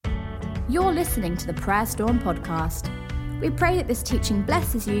You're listening to the Prayer Storm podcast. We pray that this teaching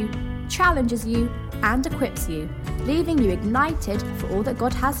blesses you, challenges you, and equips you, leaving you ignited for all that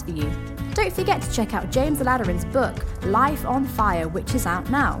God has for you. Don't forget to check out James Aladarin's book, Life on Fire, which is out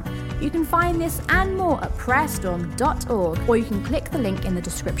now. You can find this and more at prayerstorm.org, or you can click the link in the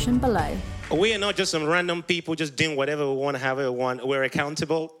description below. We are not just some random people just doing whatever we want, however we want. We're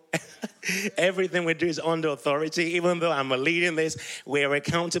accountable. Everything we do is under authority. Even though I'm leading this, we're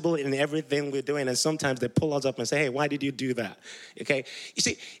accountable in everything we're doing. And sometimes they pull us up and say, hey, why did you do that? Okay. You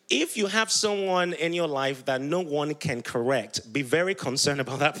see, if you have someone in your life that no one can correct, be very concerned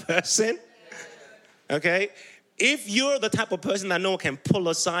about that person. Okay. If you're the type of person that no one can pull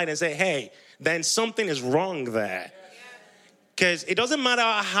aside and say, hey, then something is wrong there. Because it doesn't matter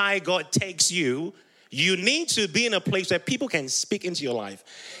how high God takes you, you need to be in a place where people can speak into your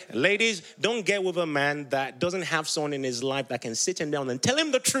life. Ladies, don't get with a man that doesn't have someone in his life that can sit him down and tell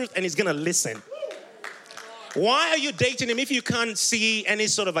him the truth and he's going to listen. Why are you dating him if you can't see any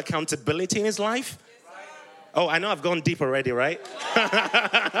sort of accountability in his life? Oh, I know I've gone deep already, right?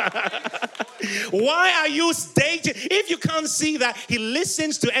 Why are you dating if you can't see that he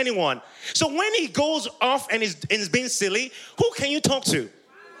listens to anyone? So when he goes off and is being silly, who can you talk to?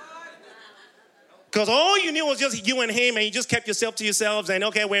 Because all you knew was just you and him, and you just kept yourself to yourselves, and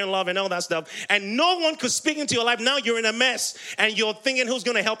okay, we're in love and all that stuff. And no one could speak into your life. Now you're in a mess, and you're thinking who's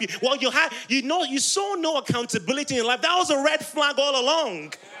going to help you. Well, you saw no accountability in your life. That was a red flag all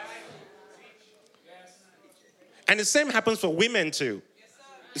along. And the same happens for women too.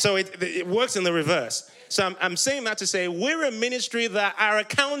 So it works in the reverse. So I'm saying that to say we're a ministry that are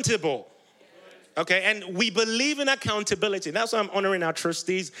accountable. Okay, and we believe in accountability. That's why I'm honoring our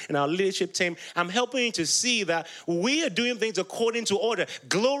trustees and our leadership team. I'm helping you to see that we are doing things according to order.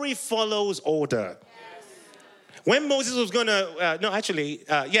 Glory follows order. When Moses was going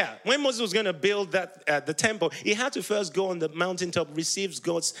to, when Moses was going to build the temple, he had to first go on the mountaintop, receive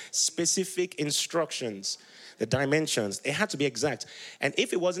God's specific instructions, the dimensions. It had to be exact. And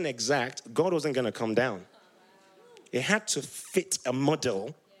if it wasn't exact, God wasn't going to come down. It had to fit a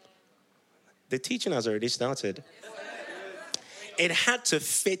model. The teaching has already started. It had to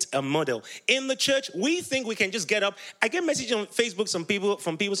fit a model. In the church, we think we can just get up. I get messages on Facebook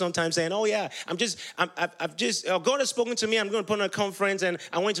from people sometimes saying, oh yeah, God has spoken to me. I'm going to put on a conference and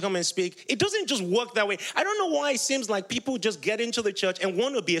I want you to come and speak. It doesn't just work that way. I don't know why it seems like people just get into the church and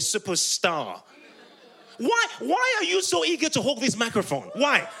want to be a superstar. Why are you so eager to hold this microphone?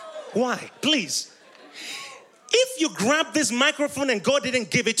 Why? Please. If you grab this microphone and God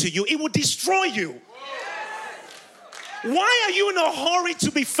didn't give it to you, it will destroy you. Why are you in a hurry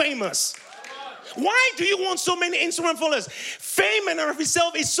to be famous? Why do you want so many Instagram followers? Fame in and of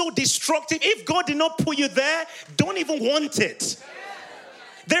itself is so destructive. If God did not put you there, don't even want it.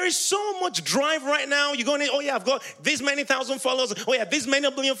 There is so much drive right now. You're going, oh yeah, I've got this many thousand followers. Oh yeah, this many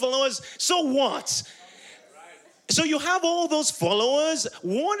million followers. So what? So you have all those followers.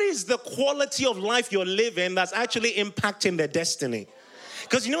 What is the quality of life you're living that's actually impacting their destiny?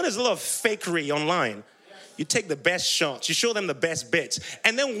 Because there's a lot of fakery online. You take the best shots. You show them the best bits.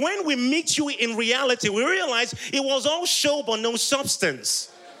 And then when we meet you in reality, we realize it was all show but no substance.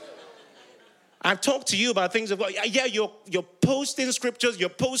 I've talked to you about things about, you're posting scriptures, you're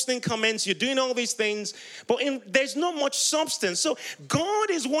posting comments, you're doing all these things, but there's not much substance. So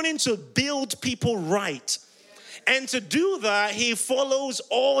God is wanting to build people right. And to do that, he follows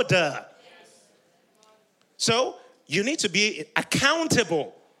order. So you need to be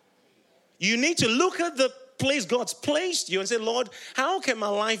accountable. You need to look at the place God's placed you and say, Lord, how can my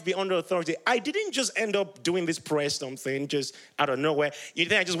life be under authority? I didn't just end up doing this prayer storm thing just out of nowhere. You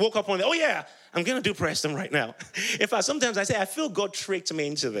think I just woke up one day, oh yeah, I'm going to do prayer storm right now. In fact, sometimes I say, I feel God tricked me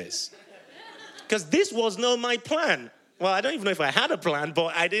into this. Because this was not my plan. Well, I don't even know if I had a plan,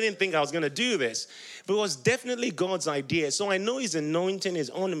 but I didn't think I was going to do this. But it was definitely God's idea. So I know his anointing is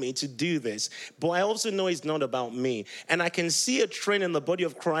on me to do this. But I also know it's not about me. And I can see a trend in the body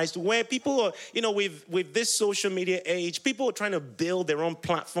of Christ where people are, with this social media age, people are trying to build their own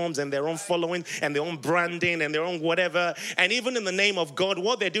platforms and their own following and their own branding and their own whatever. And even in the name of God,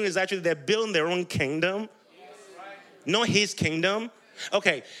 what they're doing is actually they're building their own kingdom. Not his kingdom.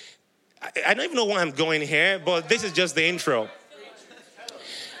 Okay. I don't even know why I'm going here, but this is just the intro.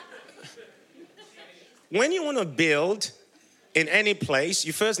 When you want to build in any place,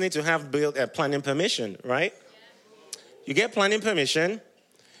 you first need to have planning permission, right? You get planning permission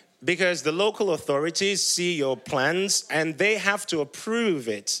because the local authorities see your plans and they have to approve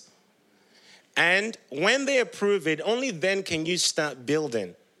it. And when they approve it, only then can you start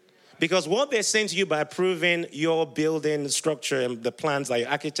building. Because what they're saying to you by approving your building structure and the plans that your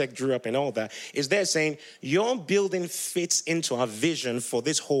architect drew up and all that, is they're saying your building fits into our vision for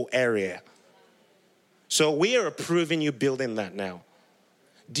this whole area. So we are approving you building that now.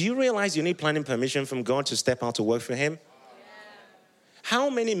 Do you realize you need planning permission from God to step out to work for him? How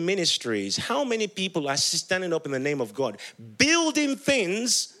many ministries, how many people are standing up in the name of God, building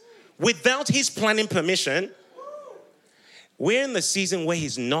things without his planning permission? We're in the season where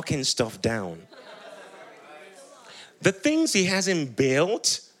he's knocking stuff down. The things he hasn't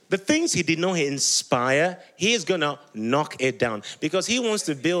built, the things he did not inspire, he is going to knock it down because he wants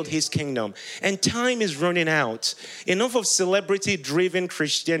to build his kingdom. And time is running out. Enough of celebrity-driven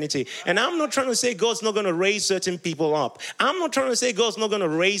Christianity. And I'm not trying to say God's not going to raise certain people up. I'm not trying to say God's not going to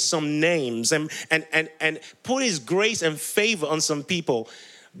raise some names and put his grace and favor on some people.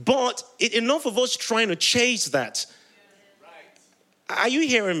 But enough of us trying to chase that. Are you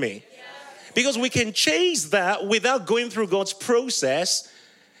hearing me? Because we can chase that without going through God's process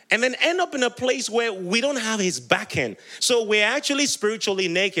and then end up in a place where we don't have his backing. So we're actually spiritually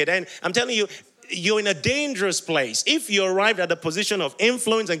naked. And I'm telling you, you're in a dangerous place if you arrived at a position of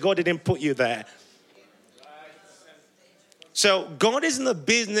influence and God didn't put you there. So God is in the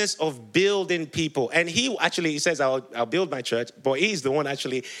business of building people. And he says, I'll build my church. But he's the one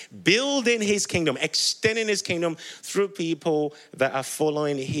actually building his kingdom, extending his kingdom through people that are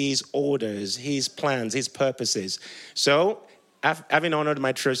following his orders, his plans, his purposes. So having honored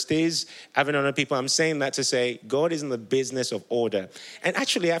my trustees, having honored people, I'm saying that to say God is in the business of order. And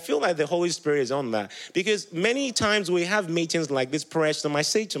actually, I feel like the Holy Spirit is on that. Because many times we have meetings like this, prayer storm. I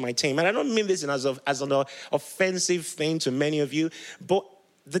say to my team, and I don't mean this as an offensive thing to many of you, but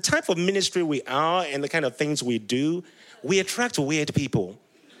the type of ministry we are and the kind of things we do, we attract weird people.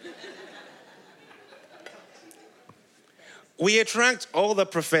 We attract all the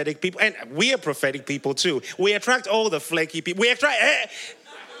prophetic people, and we are prophetic people too. We attract all the flaky people.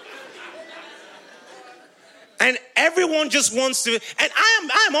 And everyone just wants to, and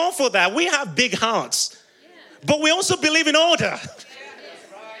I'm all for that. We have big hearts. But we also believe in order.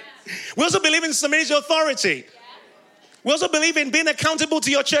 We also believe in submitting to authority. We also believe in being accountable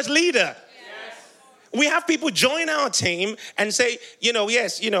to your church leader. We have people join our team and say,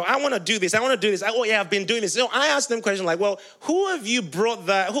 I want to do this. I want to do this. I've been doing this. I ask them questions like, well, who have you brought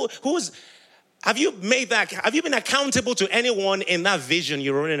that? Have you been accountable to anyone in that vision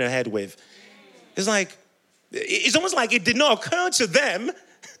you're running ahead with? It's almost like it did not occur to them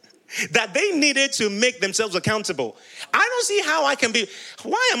that they needed to make themselves accountable. I don't see how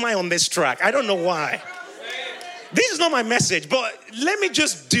why am I on this track? I don't know why. This is not my message, but let me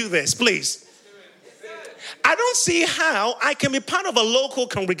just do this, please. I don't see how I can be part of a local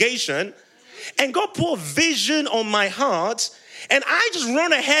congregation and God put vision on my heart and I just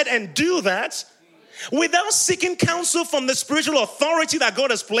run ahead and do that without seeking counsel from the spiritual authority that God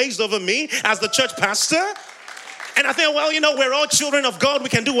has placed over me as the church pastor. And I think, we're all children of God. We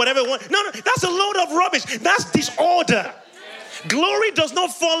can do whatever we want. No, that's a load of rubbish. That's disorder. Glory does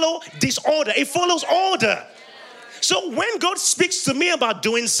not follow disorder. It follows order. So when God speaks to me about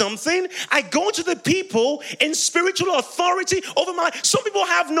doing something, I go to the people in spiritual authority over some people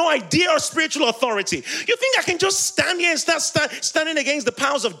have no idea of spiritual authority. You think I can just stand here and start standing against the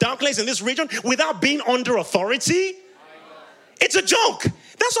powers of darkness in this region without being under authority? It's a joke.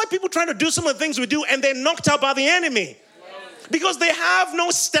 That's why people try to do some of the things we do and they're knocked out by the enemy. Because they have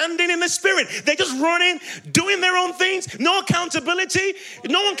no standing in the spirit. They're just running, doing their own things, no accountability.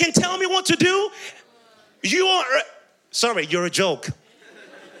 No one can tell me what to do. You're a joke.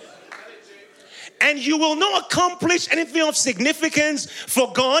 And you will not accomplish anything of significance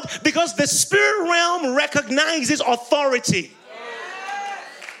for God because the spirit realm recognizes authority.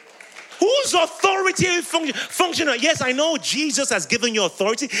 Whose authority are you functioning? Yes, I know Jesus has given you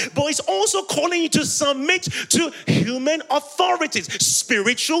authority, but he's also calling you to submit to human authorities,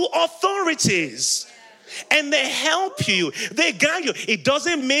 spiritual authorities. And they help you. They guide you. It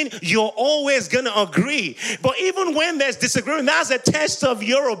doesn't mean you're always going to agree. But even when there's disagreement, that's a test of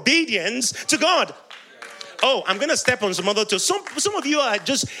your obedience to God. Oh, I'm going to step on some other toes. Some of you are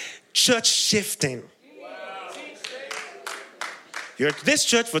just church shifting. You're at this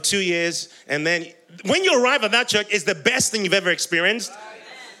church for 2 years, and then when you arrive at that church, it's the best thing you've ever experienced.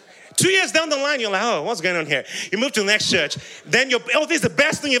 2 years down the line, you're like, oh, what's going on here? You move to the next church. Then this is the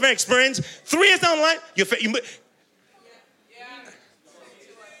best thing you've ever experienced. 3 years down the line,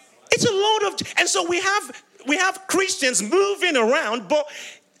 it's a load of, and so we have Christians moving around,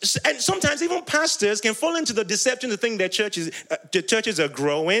 and sometimes even pastors can fall into the deception to think their churches are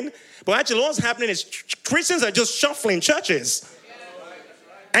growing. But actually what's happening is Christians are just shuffling churches.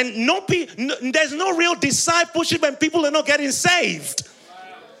 And there's no real discipleship and people are not getting saved.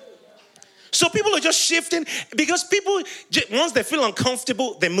 So people are just shifting because people, once they feel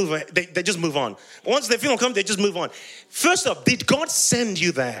uncomfortable, they move. They just move on. Once they feel uncomfortable, they just move on. First off, did God send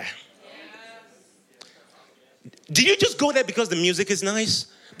you there? Did you just go there because the music is nice?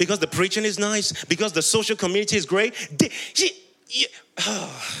 Because the preaching is nice? Because the social community is great? The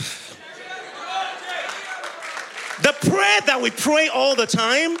prayer that we pray all the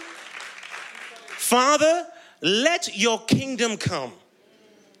time, Father, let your kingdom come.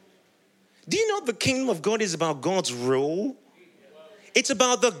 Do you know the kingdom of God is about God's rule? It's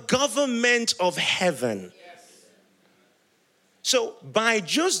about the government of heaven. So by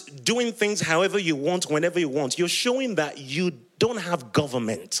just doing things however you want, whenever you want, you're showing that you don't have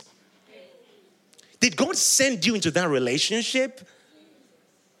government. Did God send you into that relationship?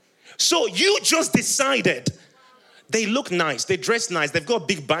 So you just decided. They look nice. They dress nice. They've got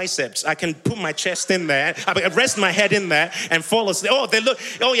big biceps. I can put my chest in there. I rest my head in there and fall asleep.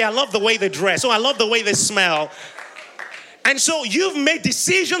 Oh yeah, I love the way they dress. Oh, I love the way they smell. And so you've made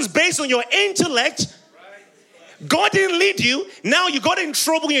decisions based on your intellect. God didn't lead you. Now you got in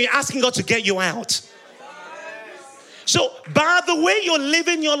trouble and you're asking God to get you out. So by the way you're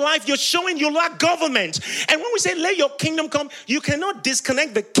living your life, you're showing you lack government. And when we say let your kingdom come, you cannot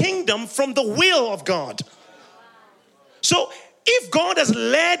disconnect the kingdom from the will of God. So if God has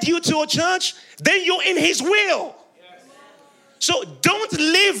led you to a church, then you're in his will. So don't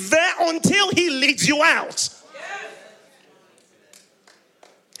live there until he leads you out.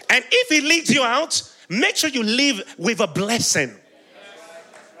 And if he leads you out, make sure you live with a blessing.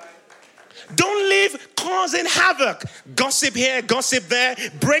 Don't live causing havoc. Gossip here, gossip there. Tell,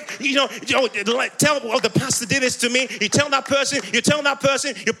 the pastor did this to me. You tell that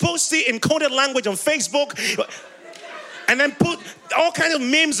person. You post it in coded language on Facebook. And then put all kinds of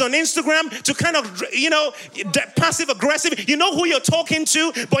memes on Instagram to kind of, passive aggressive. You know who you're talking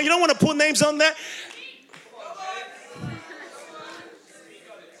to, but you don't want to put names on there.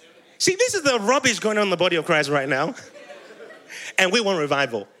 See, this is the rubbish going on in the body of Christ right now. And we want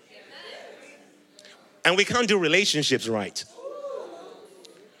revival. And we can't do relationships right.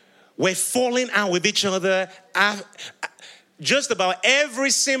 We're falling out with each other. Just about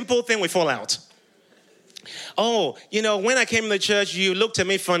every simple thing we fall out. Oh, when I came to church, you looked at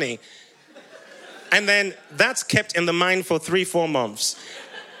me funny. And then that's kept in the mind for 3-4 months.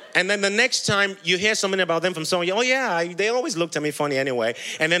 And then the next time you hear something about them from someone, oh yeah, they always looked at me funny anyway.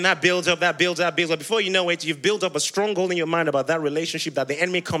 And then that builds up. Before you know it, you've built up a stronghold in your mind about that relationship that the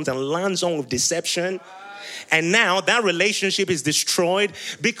enemy comes and lands on with deception. And now that relationship is destroyed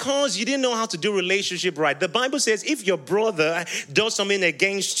because you didn't know how to do relationship right. The Bible says if your brother does something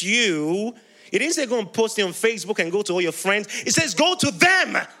against you, it didn't say go and post it on Facebook and go to all your friends. It says go to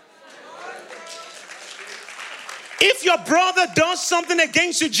them. If your brother does something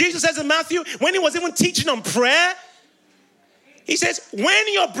against you, Jesus says in Matthew, when he was even teaching on prayer, he says,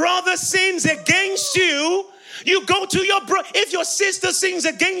 when your brother sins against you, you go to your brother. If your sister sins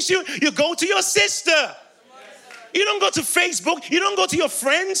against you, you go to your sister. You don't go to Facebook. You don't go to your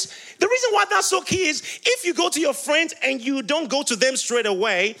friends. The reason why that's so key is if you go to your friends and you don't go to them straight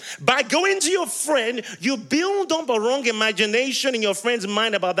away, by going to your friend, you build up a wrong imagination in your friend's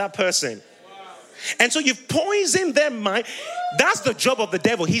mind about that person. And so you've poisoned their mind. That's the job of the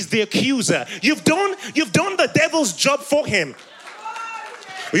devil. He's the accuser. You've done the devil's job for him.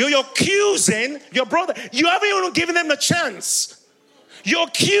 You're accusing your brother. You haven't even given them a chance. You're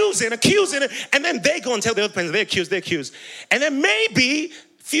accusing, and then they go and tell the other person, they accuse. And then maybe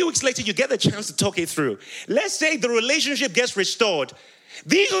a few weeks later, you get the chance to talk it through. Let's say the relationship gets restored.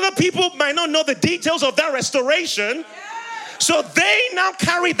 These other people might not know the details of that restoration. So they now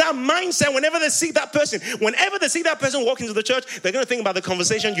carry that mindset whenever they see that person. Whenever they see that person walk into the church, they're going to think about the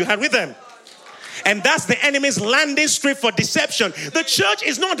conversation you had with them. And that's the enemy's landing strip for deception. The church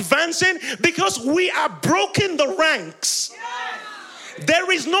is not advancing because we are broken the ranks.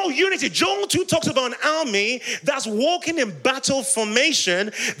 There is no unity. Joel 2 talks about an army that's walking in battle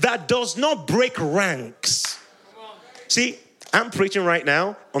formation that does not break ranks. See, I'm preaching right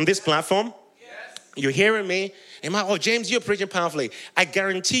now on this platform. You're hearing me. Oh, James, you're preaching powerfully. I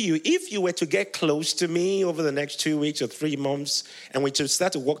guarantee you, if you were to get close to me over the next 2 weeks or 3 months, and we to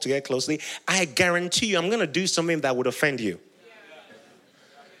start to walk together closely, I guarantee you I'm going to do something that would offend you.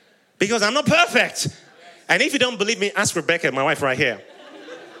 Because I'm not perfect. And if you don't believe me, ask Rebecca, my wife right here.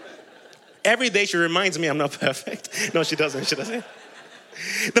 Every day she reminds me I'm not perfect. No, she doesn't.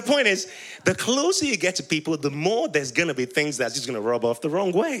 The point is, the closer you get to people, the more there's going to be things that's just going to rub off the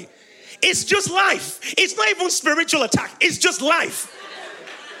wrong way. It's just life. It's not even spiritual attack. It's just life.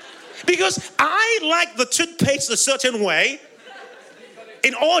 Because I like the toothpaste a certain way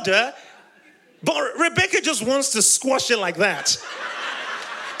in order, but Rebecca just wants to squash it like that.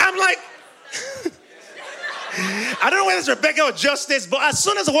 I'm like, I don't know whether it's Rebecca or Justice, but as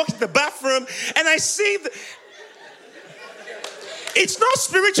soon as I walk into the bathroom and I see it's not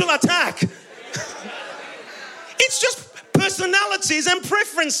spiritual attack. It's just personalities and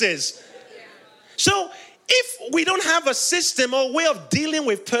preferences. So if we don't have a system or way of dealing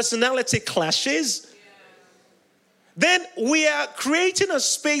with personality clashes, then we are creating a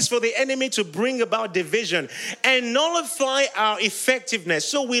space for the enemy to bring about division and nullify our effectiveness.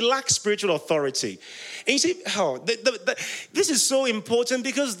 So we lack spiritual authority. And you see, this is so important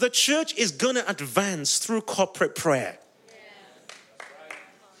because the church is going to advance through corporate prayer.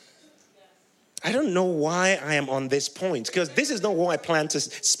 I don't know why I am on this point, because this is not what I plan to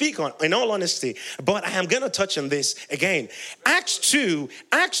speak on, in all honesty. But I am going to touch on this again. Acts 2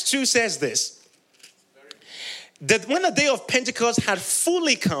 says this, that when the day of Pentecost had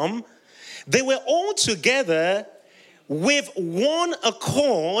fully come, they were all together with one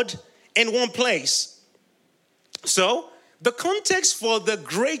accord in one place. So, the context for the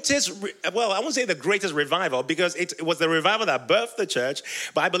greatest, I won't say the greatest revival, because it was the revival that birthed the church,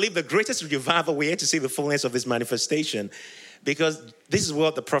 but I believe the greatest revival, we had to see the fullness of this manifestation, because this is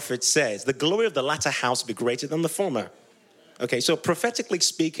what the prophet says: the glory of the latter house will be greater than the former. Okay, so prophetically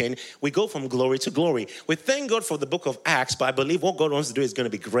speaking, we go from glory to glory. We thank God for the book of Acts, but I believe what God wants to do is going to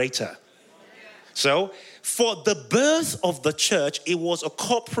be greater. So, for the birth of the church, it was a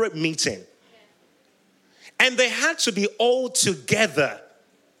corporate meeting. And they had to be all together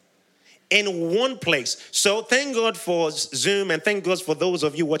in one place. So thank God for Zoom and thank God for those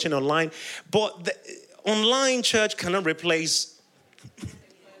of you watching online. But the online church cannot replace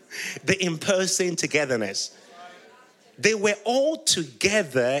the in-person togetherness. They were all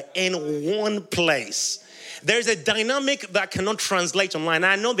together in one place. There's a dynamic that cannot translate online.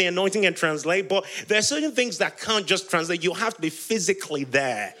 I know the anointing can translate, but there are certain things that can't just translate. You have to be physically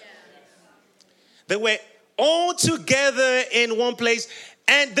there. They were all together in one place,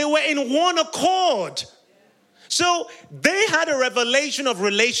 and they were in one accord. So they had a revelation of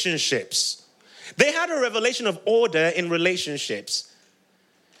relationships. They had a revelation of order in relationships.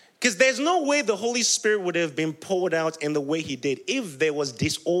 Because there's no way the Holy Spirit would have been poured out in the way he did if there was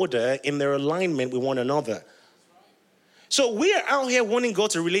disorder in their alignment with one another. So we are out here wanting God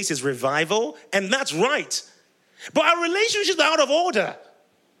to release his revival, and that's right. But our relationships are out of order.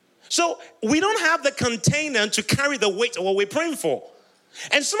 So we don't have the container to carry the weight of what we're praying for.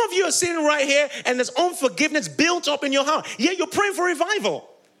 And some of you are sitting right here and there's unforgiveness built up in your heart. Yeah, you're praying for revival.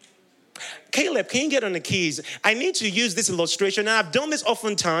 Caleb, can you get on the keys? I need to use this illustration. Now, I've done this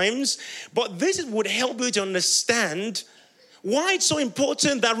oftentimes, but this would help you to understand why it's so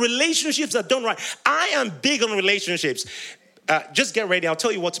important that relationships are done right. I am big on relationships. Just get ready. I'll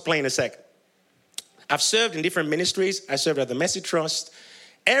tell you what to play in a sec. I've served in different ministries. I served at the Mercy Trust.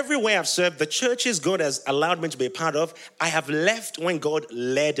 Everywhere I've served, the churches God has allowed me to be a part of, I have left when God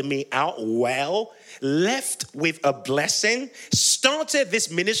led me out well, left with a blessing, started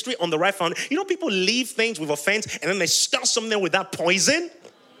this ministry on the right foundation. You know, people leave things with offense and then they start something with that poison.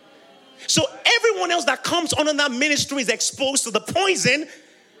 So everyone else that comes under that ministry is exposed to the poison.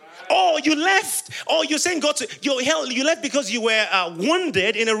 Oh, you left. Oh, you're saying God, you left because you were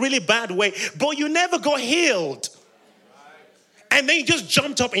wounded in a really bad way, but you never got healed. And then you just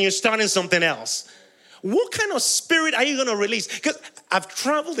jumped up and you're starting something else. What kind of spirit are you going to release? Because I've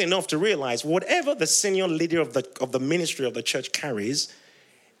traveled enough to realize whatever the senior leader of the ministry of the church carries,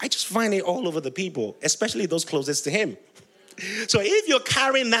 I just find it all over the people, especially those closest to him. So if you're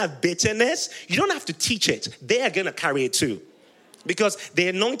carrying that bitterness, you don't have to teach it. They are going to carry it too. Because the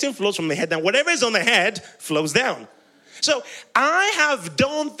anointing flows from the head down. Whatever is on the head flows down. So I have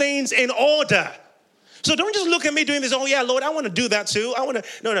done things in order. So don't just look at me doing this. Oh, yeah, Lord, I want to do that too.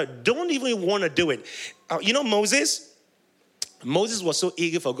 No, don't even want to do it. You know Moses? Moses was so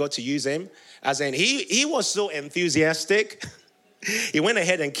eager for God to use him. As in, he was so enthusiastic. He went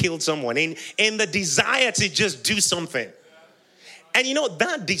ahead and killed someone in the desire to just do something. And you know,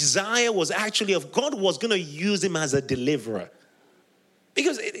 that desire was actually of God was going to use him as a deliverer.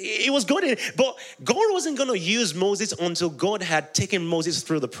 Because it was good. But God wasn't going to use Moses until God had taken Moses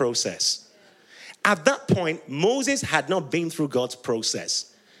through the process. At that point, Moses had not been through God's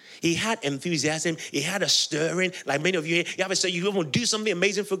process. He had enthusiasm. He had a stirring. Like many of you, you have a say, you want to do something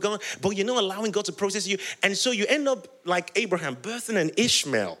amazing for God, but you're not allowing God to process you. And so you end up like Abraham, birthing an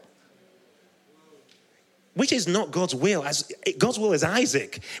Ishmael. which is not God's will. God's will is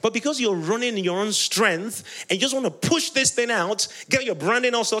Isaac. But because you're running in your own strength and you just want to push this thing out, get your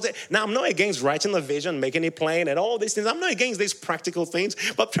branding all sorted. Now, I'm not against writing the vision, making it plain and all these things. I'm not against these practical things.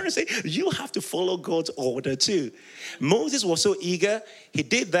 But I'm trying to say, you have to follow God's order too. Moses was so eager. He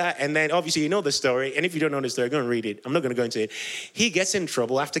did that. And then obviously you know the story. And if you don't know the story, go and read it. I'm not going to go into it. He gets in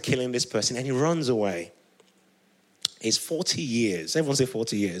trouble after killing this person and he runs away. It's 40 years. Everyone say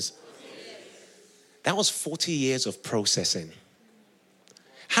 40 years. That was 40 years of processing.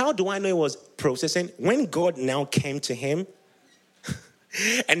 How do I know it was processing? When God now came to him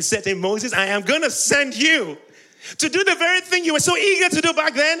and said to him, Moses, I am going to send you to do the very thing you were so eager to do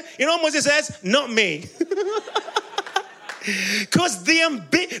back then. You know what Moses says? Not me. Because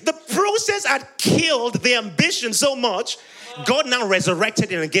the process had killed the ambition so much, God now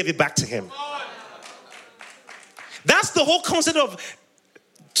resurrected it and gave it back to him. That's the whole concept of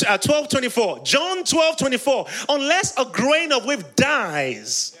 12:24. John 12:24. Unless a grain of wheat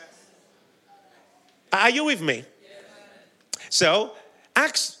dies. Are you with me? So,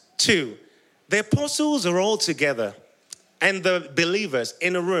 Acts 2. The apostles are all together and the believers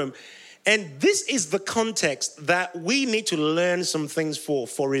in a room. And this is the context that we need to learn some things for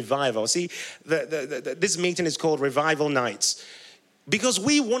revival. See, this meeting is called Revival Nights because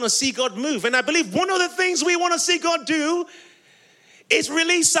we want to see God move. And I believe one of the things we want to see God do is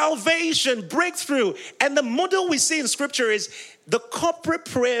release salvation, breakthrough. And the model we see in Scripture is the corporate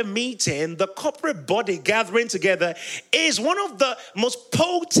prayer meeting, the corporate body gathering together is one of the most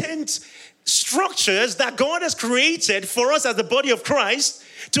potent structures that God has created for us as the body of Christ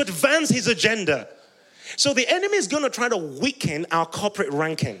to advance his agenda. So the enemy is going to try to weaken our corporate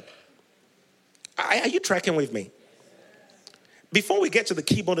ranking. Are you tracking with me? Before we get to the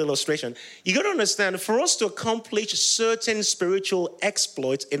keyboard illustration, you got to understand, for us to accomplish certain spiritual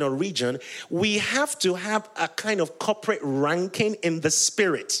exploits in a region, we have to have a kind of corporate ranking in the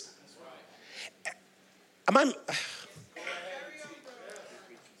spirit.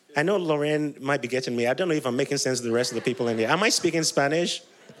 I know Lorraine might be getting me. I don't know if I'm making sense to the rest of the people in here. Am I speaking Spanish?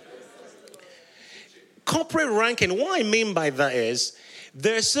 Corporate ranking, what I mean by that is,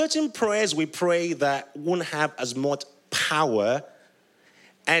 there are certain prayers we pray that won't have as much power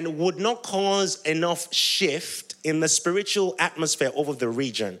and would not cause enough shift in the spiritual atmosphere over the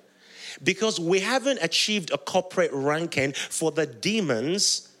region because we haven't achieved a corporate ranking for the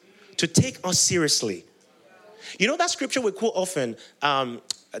demons to take us seriously. You know that scripture we quote often,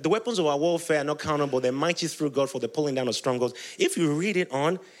 the weapons of our warfare are not countable, they're mighty through God for the pulling down of strongholds. If you read it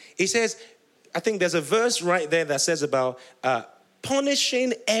on, it says, I think there's a verse right there that says about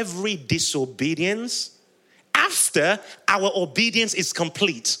punishing every disobedience after our obedience is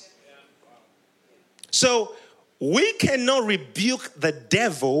complete. So we cannot rebuke the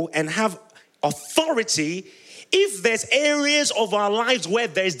devil and have authority if there's areas of our lives where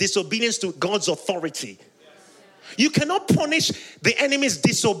there is disobedience to God's authority. You cannot punish the enemy's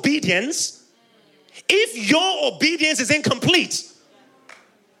disobedience if your obedience is incomplete.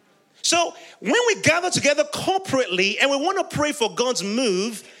 So when we gather together corporately and we want to pray for God's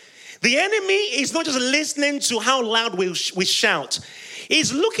move, the enemy is not just listening to how loud we shout.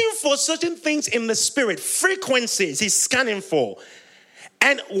 He's looking for certain things in the spirit, frequencies he's scanning for.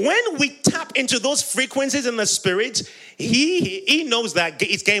 And when we tap into those frequencies in the spirit, he knows that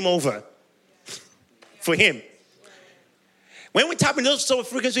it's game over for him. When we tap into those sort of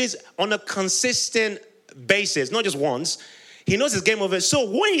frequencies on a consistent basis, not just once, he knows it's game over. So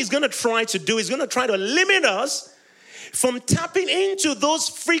what he's going to try to do is going to try to limit us from tapping into those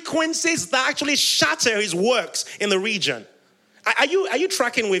frequencies that actually shatter his works in the region. Are you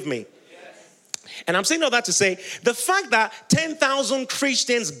tracking with me? Yes. And I'm saying all that to say, the fact that 10,000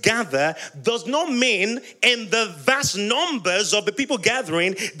 Christians gather does not mean in the vast numbers of the people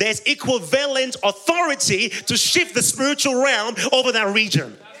gathering, there's equivalent authority to shift the spiritual realm over that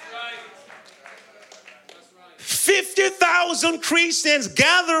region. 50,000 Christians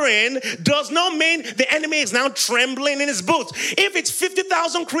gathering does not mean the enemy is now trembling in his boots. If it's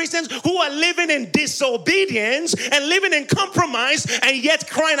 50,000 Christians who are living in disobedience and living in compromise and yet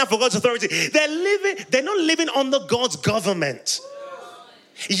crying out for God's authority, they're not living under God's government.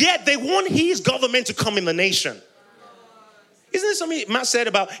 Yet they want his government to come in the nation. Isn't there something Matt said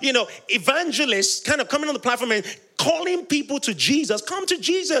about, evangelists kind of coming on the platform and calling people to Jesus? Come to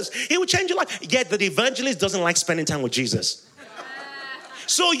Jesus. He will change your life. Yet the evangelist doesn't like spending time with Jesus.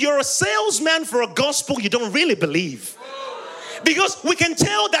 So you're a salesman for a gospel you don't really believe. Because we can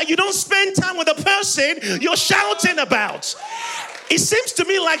tell that you don't spend time with the person you're shouting about. It seems to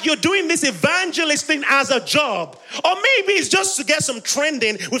me like you're doing this evangelist thing as a job. Or maybe it's just to get some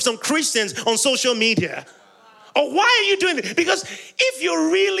trending with some Christians on social media. Or why are you doing this? Because if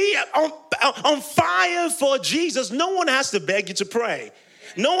you're really on fire for Jesus, no one has to beg you to pray.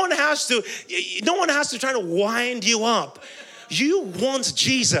 No one has to try to wind you up. You want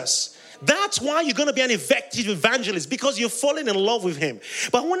Jesus. That's why you're going to be an effective evangelist, because you're falling in love with him.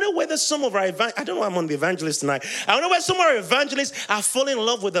 But I wonder whether some of our I don't know why I'm on the evangelist tonight. I wonder whether some of our evangelists are falling in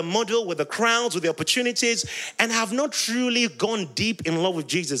love with the model, with the crowds, with the opportunities, and have not truly gone deep in love with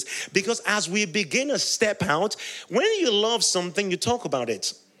Jesus. Because as we begin to step out, when you love something, you talk about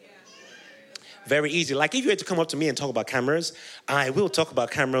it. Very easy. Like if you had to come up to me and talk about cameras, I will talk about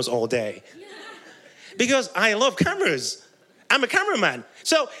cameras all day. Because I love cameras. I'm a cameraman.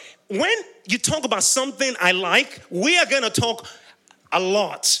 So when you talk about something I like, we are going to talk a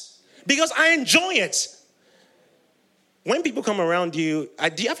lot. Because I enjoy it. When people come around you,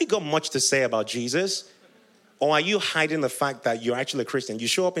 have you got much to say about Jesus? Or are you hiding the fact that you're actually a Christian? You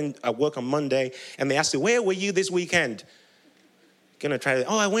show up at work on Monday and they ask you, where were you this weekend? Gonna try to,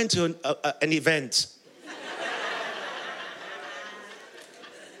 I went to an event.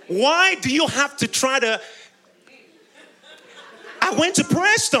 Why do you have to try to, I went to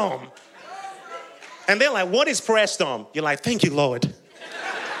Prayer Storm. And they're like, what is Prayer Storm? You're like, thank you, Lord.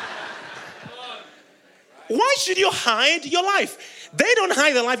 Why should you hide your life? They don't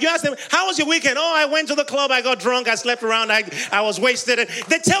hide their life. You ask them, how was your weekend? I went to the club, I got drunk, I slept around, I was wasted.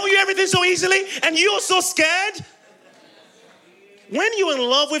 They tell you everything so easily, and you're so scared. When you're in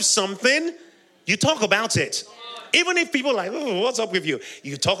love with something, you talk about it. Even if people are like, what's up with you?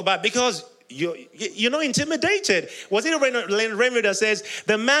 You talk about it because you're not intimidated. Was it Remy that says,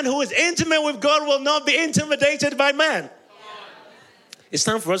 the man who is intimate with God will not be intimidated by man? It's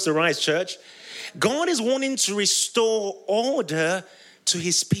time for us to rise, church. God is wanting to restore order to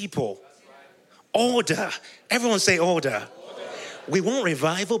his people. Order. Everyone say order. We want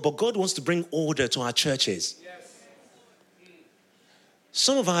revival, but God wants to bring order to our churches.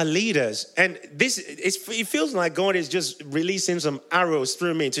 Some of our leaders, and it feels like God is just releasing some arrows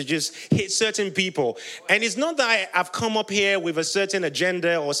through me to just hit certain people. And it's not that I've come up here with a certain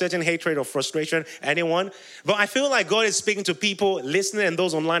agenda or certain hatred or frustration, anyone. But I feel like God is speaking to people listening and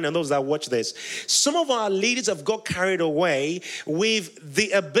those online and those that watch this. Some of our leaders have got carried away with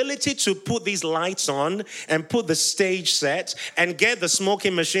the ability to put these lights on and put the stage set and get the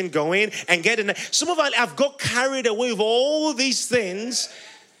smoking machine going and get in. Some of us have got carried away with all these things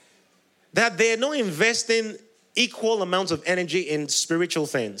that they're not investing equal amounts of energy in spiritual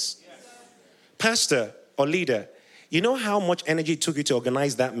things. Yes. Pastor or leader, you know how much energy it took you to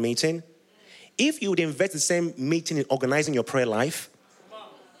organize that meeting? If you would invest the same meeting in organizing your prayer life,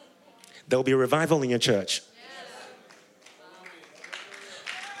 there will be a revival in your church. Yes.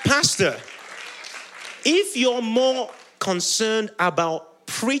 Pastor, if you're more concerned about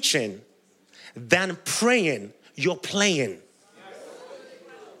preaching than praying, you're playing.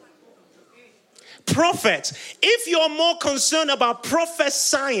 Prophet, if you're more concerned about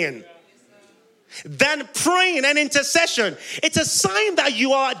prophesying than praying and intercession, it's a sign that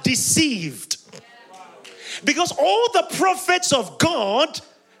you are deceived. Because all the prophets of God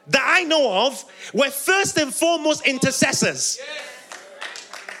that I know of were first and foremost intercessors.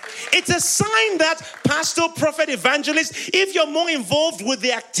 It's a sign that pastor, prophet, evangelist, if you're more involved with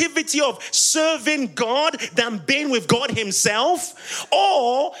the activity of serving God than being with God himself,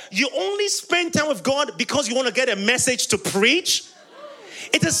 or you only spend time with God because you want to get a message to preach,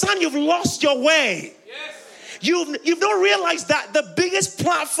 it's a sign you've lost your way. You've not realized that the biggest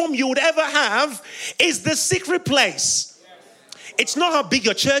platform you would ever have is the secret place. It's not how big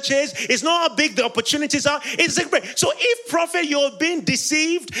your church is. It's not how big the opportunities are. It's secret. So if, prophet, you're being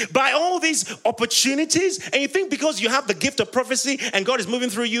deceived by all these opportunities, and you think because you have the gift of prophecy and God is moving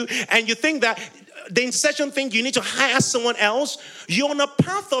through you, and you think that the intercession thing, you need to hire someone else, you're on a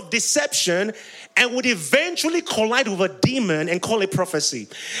path of deception and would eventually collide with a demon and call it prophecy.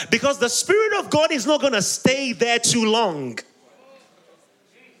 Because the Spirit of God is not going to stay there too long.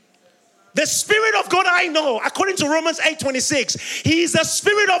 The Spirit of God I know, according to Romans 8:26, He is the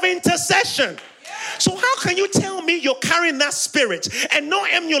Spirit of intercession. So how can you tell me you're carrying that Spirit and not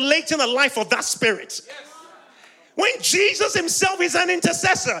emulating the life of that Spirit? When Jesus himself is an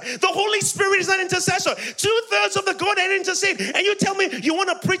intercessor, the Holy Spirit is an intercessor. 2/3 of the Godhead intercede. And you tell me you want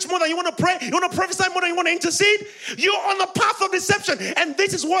to preach more than you want to pray? You want to prophesy more than you want to intercede? You're on the path of deception. And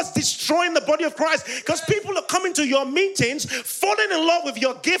this is what's destroying the body of Christ. Because people are coming to your meetings, falling in love with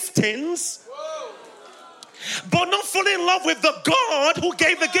your giftings, but not falling in love with the God who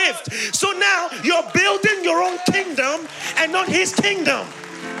gave the gift. So now you're building your own kingdom and not his kingdom.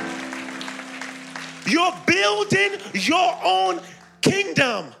 You're building your own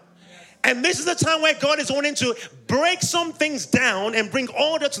kingdom And this is the time where God is wanting to break some things down and bring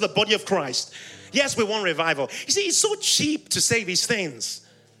order to the body of Christ. Yes, we want revival. You see, it's so cheap to say these things.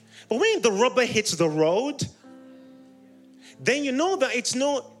 But when the rubber hits the road, then you know that it's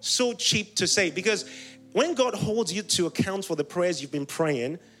not so cheap to say. Because when God holds you to account for the prayers you've been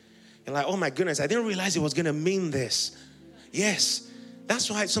praying, you're like, oh my goodness, I didn't realize it was going to mean this. Yes, that's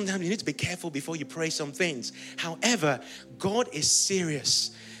why sometimes you need to be careful before you pray some things. However, God is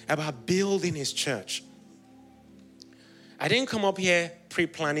serious about building his church. I didn't come up here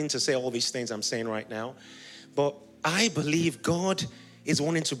pre-planning to say all these things I'm saying right now, but I believe God is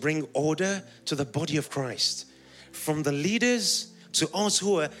wanting to bring order to the body of Christ. From the leaders to us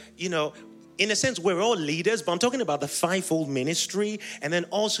who are, in a sense, we're all leaders, but I'm talking about the fivefold ministry, and then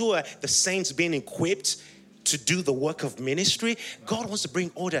also the saints being equipped to do the work of ministry. God wants to bring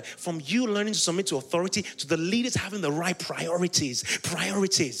order from you learning to submit to authority to the leaders having the right priorities.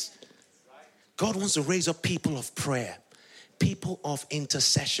 God wants to raise up people of prayer, people of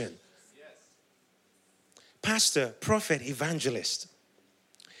intercession. Pastor, prophet, evangelist.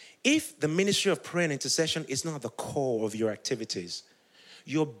 If the ministry of prayer and intercession is not the core of your activities,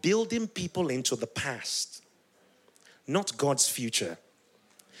 you're building people into the past, not God's future.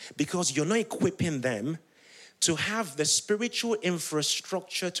 Because you're not equipping them to have the spiritual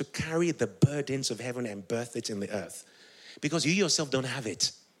infrastructure to carry the burdens of heaven and birth it in the earth. Because you yourself don't have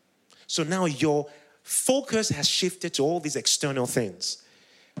it. So now your focus has shifted to all these external things.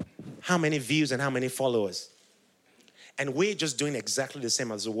 How many views and how many followers? And we're just doing exactly the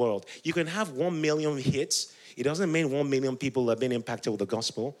same as the world. You can have 1 million hits. It doesn't mean 1 million people are being impacted with the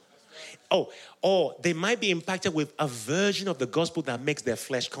gospel. Or they might be impacted with a version of the gospel that makes their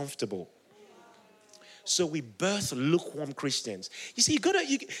flesh comfortable. So we birth lukewarm Christians. You see,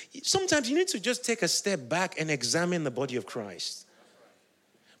 sometimes you need to just take a step back and examine the body of Christ.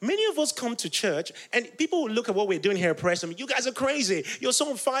 Many of us come to church and people will look at what we're doing here at Prayer Summit. You guys are crazy. You're so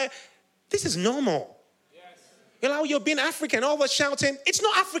on fire. This is normal. Yes. You're being African, all of us shouting. It's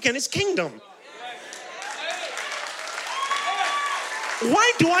not African, it's kingdom.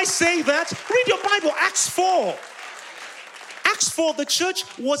 Why do I say that? Read your Bible, Acts 4. Acts 4, the church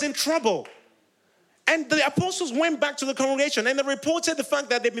was in trouble. And the apostles went back to the congregation and they reported the fact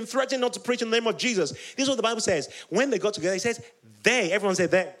that they've been threatening not to preach in the name of Jesus. This is what the Bible says. When they got together, it says, everyone said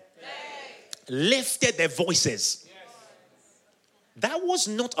they lifted their voices. Yes. That was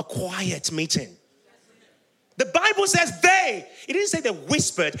not a quiet meeting. The Bible says it didn't say they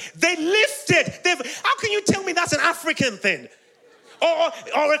whispered, they lifted. How can you tell me that's an African thing?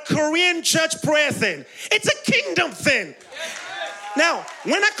 Or a Korean church prayer thing? It's a kingdom thing. Now,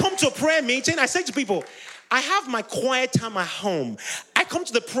 when I come to a prayer meeting, I say to people, I have my quiet time at home. I come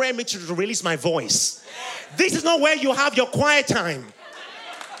to the prayer meeting to release my voice. This is not where you have your quiet time.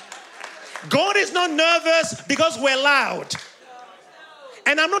 God is not nervous because we're loud.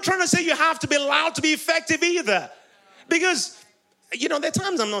 And I'm not trying to say you have to be loud to be effective either. Because, there are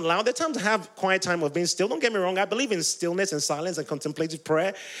times I'm not loud. There are times I have quiet time of being still. Don't get me wrong. I believe in stillness and silence and contemplative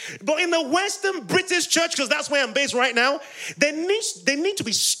prayer. But in the Western British church, because that's where I'm based right now, they need to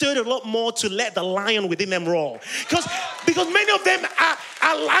be stirred a lot more to let the lion within them roar. Because many of them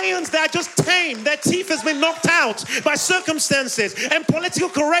are lions that are just tame. Their teeth has been knocked out by circumstances and political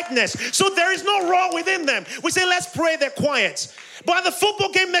correctness. So there is no roar within them. We say, let's pray, they're quiet. But at the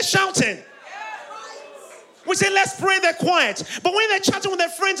football game, they're shouting. We say, let's pray, they're quiet. But when they're chatting with their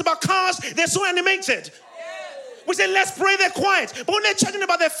friends about cars, they're so animated. We say, let's pray, they're quiet. But when they're chatting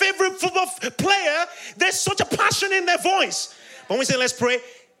about their favorite football player, there's such a passion in their voice. But when we say, let's pray,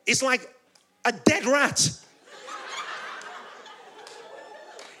 it's like a dead rat.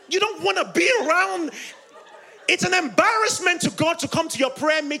 You don't want to be around. It's an embarrassment to God to come to your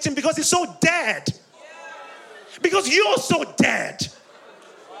prayer meeting because it's so dead. Because you're so dead.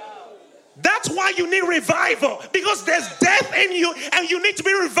 That's why you need revival. Because there's death in you and you need to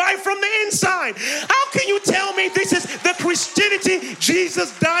be revived from the inside. How can you tell me this is the Christianity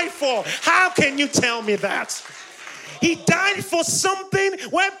Jesus died for? How can you tell me that? He died for something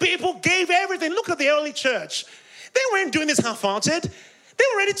where people gave everything. Look at the early church. They weren't doing this half-hearted. They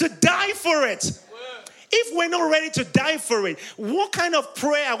were ready to die for it. If we're not ready to die for it, what kind of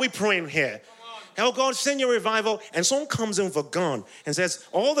prayer are we praying here? Oh, God, send your revival. And someone comes in with a gun and says,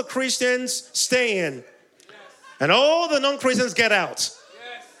 all the Christians stay in. Yes. And all the non-Christians get out.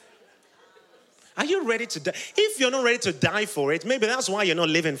 Yes. Are you ready to die? If you're not ready to die for it, maybe that's why you're not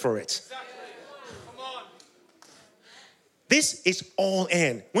living for it. Exactly. Come on. This is all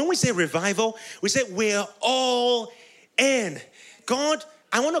in. When we say revival, we say we're all in. God,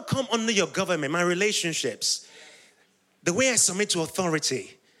 I want to come under your government, my relationships, the way I submit to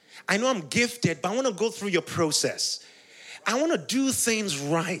authority. I know I'm gifted, but I want to go through your process. I want to do things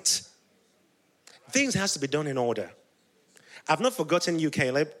right. Things has to be done in order. I've not forgotten you,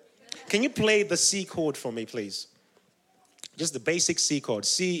 Caleb. Can you play the C chord for me, please? Just the basic C chord,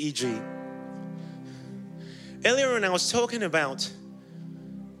 C, E, G. Earlier on, I was talking about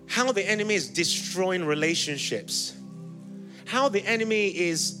how the enemy is destroying relationships. How the enemy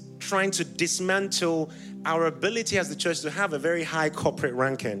is trying to dismantle our ability as the church to have a very high corporate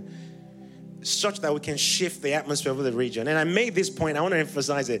ranking, such that we can shift the atmosphere over the region. And I made this point, I want to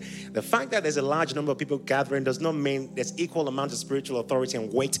emphasize it. The fact that there's a large number of people gathering does not mean there's equal amount of spiritual authority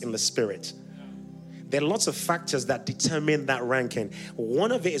and weight in the spirit. There are lots of factors that determine that ranking.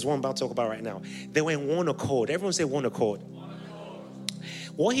 One of it is what I'm about to talk about right now. They were in one accord. Everyone say one accord.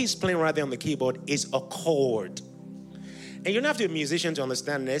 What he's playing right there on the keyboard is a chord. And you don't have to be a musician to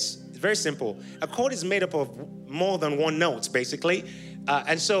understand this. It's very simple. A chord is made up of more than one note, basically.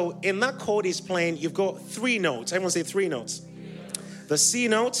 And so in that chord he's playing, you've got three notes. Everyone say three notes. The C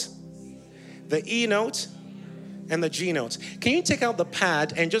note, the E note, and the G note. Can you take out the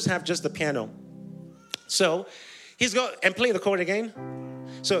pad and just have just the piano? So he's got, and play the chord again.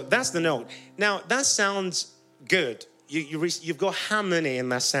 So that's the note. Now that sounds good. You've got harmony in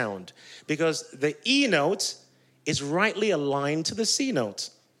that sound because the E note is rightly aligned to the C note.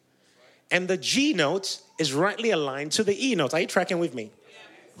 And the G note is rightly aligned to the E note. Are you tracking with me?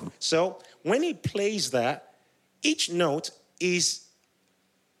 So when he plays that, each note is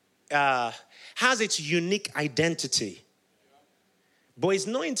has its unique identity. But it's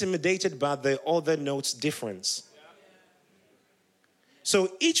not intimidated by the other note's difference.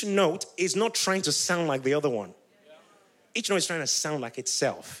 So each note is not trying to sound like the other one. Each note is trying to sound like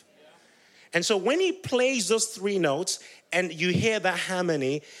itself. And so when he plays those three notes and you hear that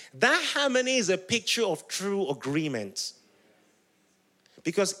harmony is a picture of true agreement.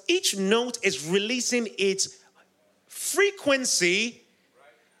 Because each note is releasing its frequency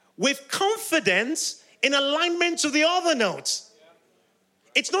with confidence in alignment to the other notes.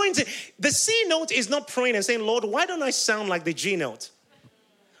 It's not the C note is not praying and saying, Lord, why don't I sound like the G note?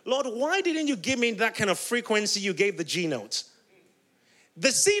 Lord, why didn't you give me that kind of frequency you gave the G note?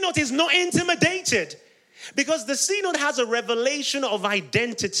 The C note is not intimidated because the C note has a revelation of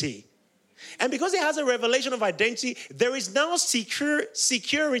identity. And because it has a revelation of identity, there is now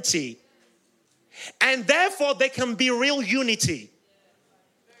security. And therefore, there can be real unity.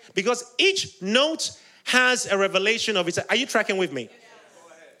 Because each note has a revelation of its. Are you tracking with me?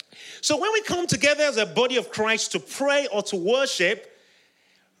 So when we come together as a body of Christ to pray or to worship,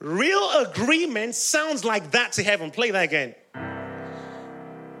 real agreement sounds like that to heaven. Play that again.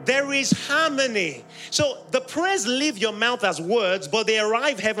 There is harmony. So the prayers leave your mouth as words, but they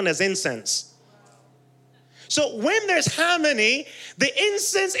arrive heaven as incense. So when there's harmony, the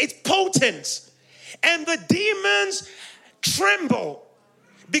incense is potent. And the demons tremble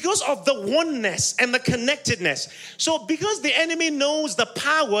because of the oneness and the connectedness. So because the enemy knows the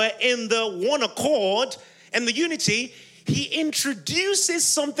power in the one accord and the unity, he introduces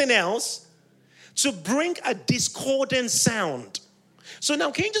something else to bring a discordant sound. So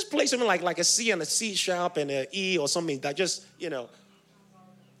now, can you just play something like a C and a C sharp and an E or something that just, No,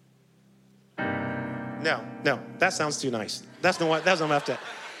 that sounds too nice. That's not what I'm after.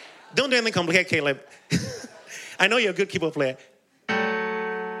 Don't do anything complicated, Caleb. I know you're a good keyboard player.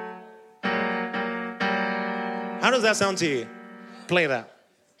 How does that sound to you? Play that.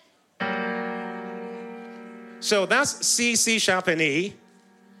 So that's C, C sharp, and E,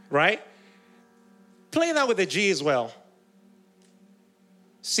 right? Play that with the G as well.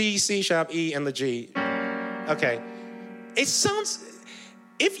 C, C sharp, E, and the G. Okay. It sounds,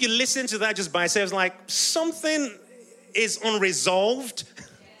 if you listen to that just by itself, it's like something is unresolved.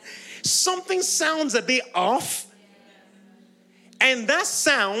 Something sounds a bit off. And that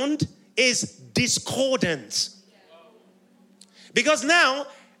sound is discordant. Because now,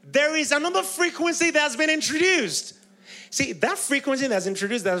 there is another frequency that's been introduced. See, that frequency that's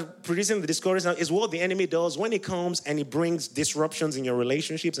introduced, that's producing the discordance, is what the enemy does when he comes and he brings disruptions in your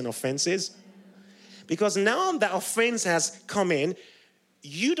relationships and offenses. Because now that offense has come in,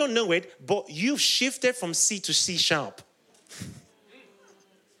 you don't know it, but you've shifted from C to C sharp.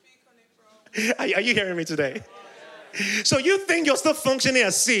 Are you hearing me today? So you think you're still functioning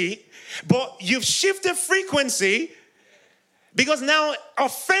as C, but you've shifted frequency because now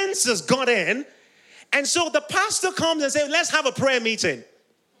offenses got in. And so the pastor comes and says, let's have a prayer meeting.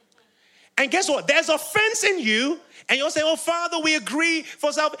 And guess what? There's offense in you. And you'll say, oh, Father, we agree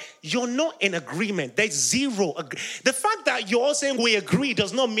for salvation. You're not in agreement. There's zero. The fact that you're all saying we agree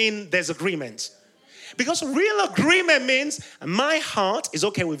does not mean there's agreement. Because real agreement means my heart is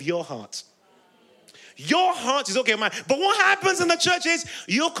okay with your heart. Your heart is okay with mine. But what happens in the church is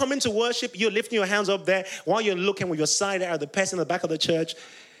you're coming to worship, you're lifting your hands up there while you're looking with your side eye at the person in the back of the church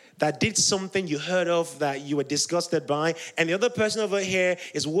that did something you heard of that you were disgusted by, and the other person over here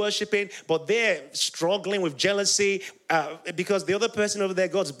is worshiping, but they're struggling with jealousy because the other person over there,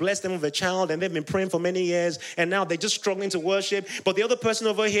 God's blessed them with a child and they've been praying for many years, and now they're just struggling to worship. But the other person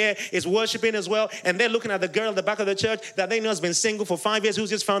over here is worshiping as well, and they're looking at the girl at the back of the church that they know has been single for 5 years, who's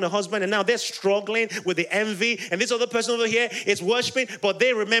just found a husband, and now they're struggling with the envy. And this other person over here is worshiping, but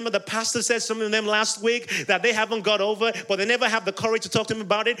they remember the pastor said something to them last week that they haven't got over, but they never have the courage to talk to him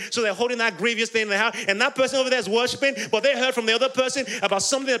about it, so they're holding that grievous thing in their heart. And that person over there is worshiping, but they heard from the other person about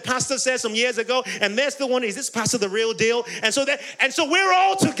something the pastor said some years ago, and they're still wondering, is this pastor the real deal? And so we're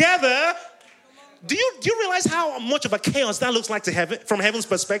all together. Do you realize how much of a chaos that looks like to heaven, from heaven's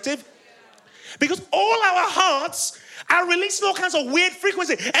perspective? Because all our hearts are releasing all kinds of weird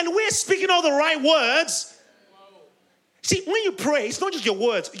frequency, and we're speaking all the right words. See, when you pray, it's not just your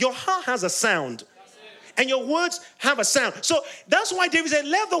words. Your heart has a sound. And your words have a sound. So that's why David said,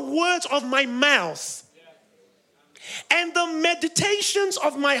 let the words of my mouth and the meditations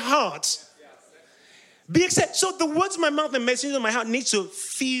of my heart be accepted. So the words of my mouth and the meditations of my heart need to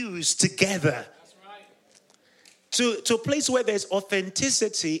fuse together. To a place where there's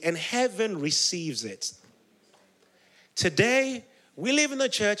authenticity and heaven receives it. Today, we live in a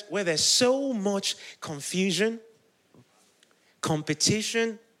church where there's so much confusion,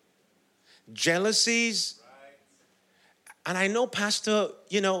 competition, jealousies. And I know, pastor,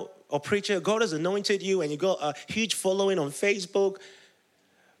 or preacher, God has anointed you and you got a huge following on Facebook.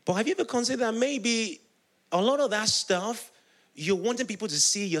 But have you ever considered that maybe a lot of that stuff, you're wanting people to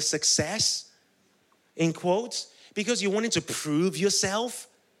see your success, in quotes, because you're wanting to prove yourself?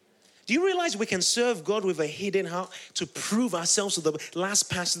 Do you realize we can serve God with a hidden heart to prove ourselves to the last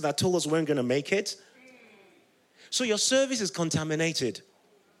pastor that told us we weren't going to make it? So your service is contaminated.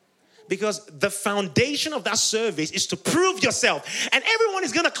 Because the foundation of that service is to prove yourself. And everyone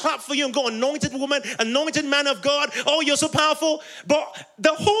is going to clap for you and go, anointed woman, anointed man of God. Oh, you're so powerful. But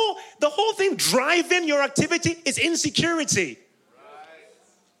the whole thing driving your activity is insecurity.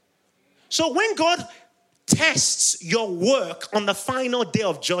 So when God tests your work on the final day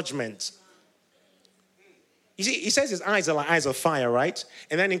of judgment, you see, he says his eyes are like eyes of fire, right?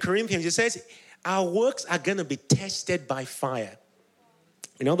 And then in Corinthians, he says, our works are going to be tested by fire.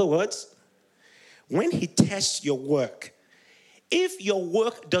 In other words, when he tests your work, if your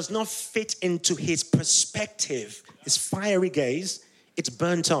work does not fit into his perspective, his fiery gaze, it's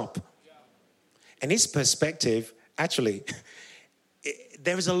burnt up. And his perspective, actually,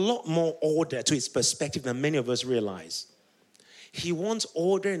 there is a lot more order to his perspective than many of us realize. He wants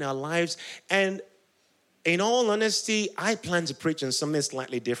order in our lives. And in all honesty, I plan to preach on something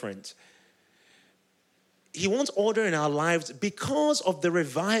slightly different. He wants order in our lives because of the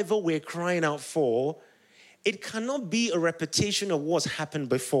revival we're crying out for. It cannot be a repetition of what's happened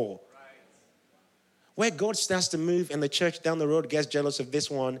before. Where God starts to move and the church down the road gets jealous of this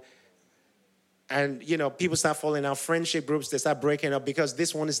one. And, people start falling out. Friendship groups, they start breaking up because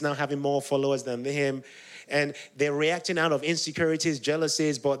this one is now having more followers than him. And they're reacting out of insecurities,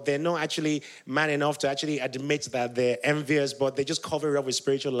 jealousies, but they're not actually man enough to actually admit that they're envious, but they just cover it up with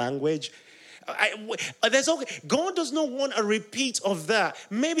spiritual language. God does not want a repeat of that.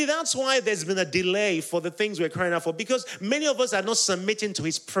 Maybe that's why there's been a delay for the things we're crying out for, because many of us are not submitting to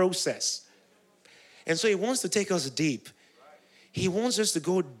his process. And so he wants to take us deep. He wants us to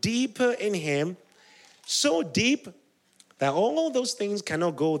go deeper in him, so deep that all those things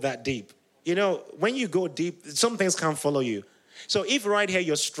cannot go that deep. When you go deep, some things can't follow you. So if right here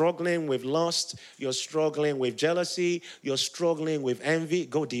you're struggling with lust, you're struggling with jealousy, you're struggling with envy,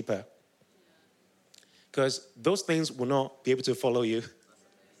 go deeper. Because those things will not be able to follow you.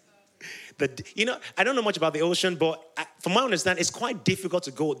 I don't know much about the ocean, but from my understanding, it's quite difficult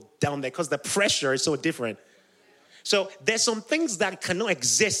to go down there because the pressure is so different. So there's some things that cannot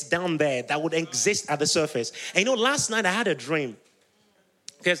exist down there that would exist at the surface. And last night I had a dream.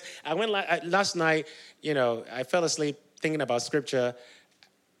 Because I went last night, I fell asleep thinking about scripture.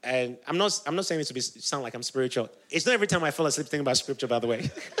 And I'm not saying this to sound like I'm spiritual. It's not every time I fall asleep thinking about scripture, by the way.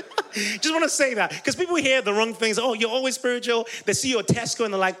 Just want to say that. Because people hear the wrong things. Oh, you're always spiritual. They see you at Tesco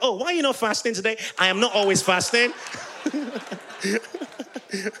and they're like, oh, why are you not fasting today? I am not always fasting.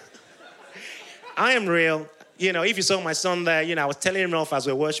 I am real. If you saw my son there, I was telling him off as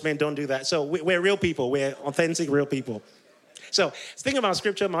we're worshiping, don't do that. So we're real people. We're authentic, real people. So I was thinking about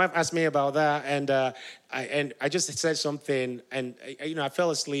scripture. My wife asked me about that, and I just said something, and I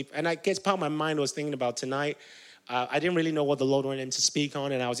fell asleep. And I guess part of my mind was thinking about tonight. I didn't really know what the Lord wanted him to speak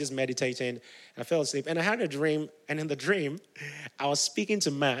on, and I was just meditating. And I fell asleep, and I had a dream. And in the dream, I was speaking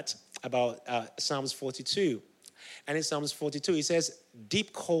to Matt about Psalms 42. And in Psalms 42, he says,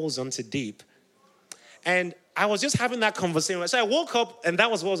 "Deep calls unto deep." And I was just having that conversation. So I woke up, and that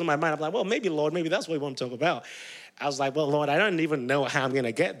was what was in my mind. I'm like, well, maybe, Lord, maybe that's what you want to talk about. I was like, well, Lord, I don't even know how I'm going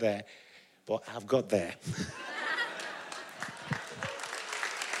to get there. But I've got there.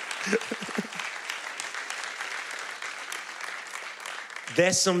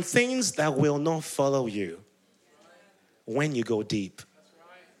 There's some things that will not follow you when you go deep.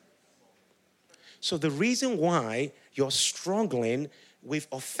 So the reason why you're struggling with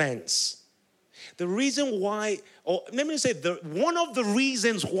offense, the reason why, or let me say, one of the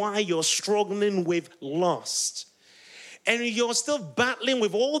reasons why you're struggling with lust, and you're still battling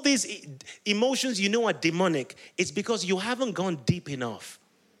with all these emotions you know are demonic, it's because you haven't gone deep enough.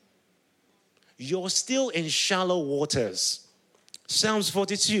 You're still in shallow waters. Psalms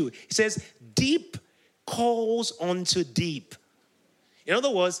 42, it says, deep calls unto deep. In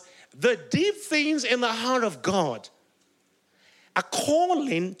other words, the deep things in the heart of God are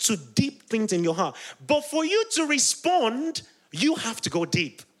calling to deep things in your heart. But for you to respond, you have to go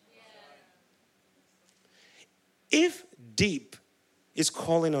deep. If deep is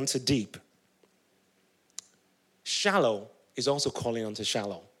calling unto deep, shallow is also calling unto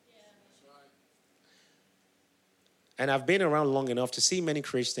shallow. And I've been around long enough to see many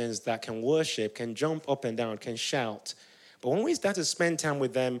Christians that can worship, can jump up and down, can shout. But when we start to spend time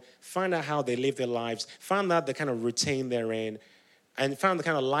with them, find out how they live their lives, find out the kind of routine they're in, and find the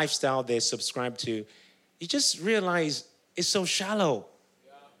kind of lifestyle they subscribe to, you just realize it's so shallow.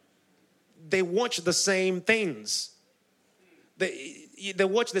 Yeah. They watch the same things. They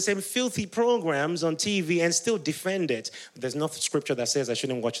watch the same filthy programs on TV and still defend it. There's no scripture that says I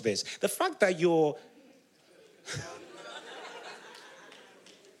shouldn't watch this. The fact that you're...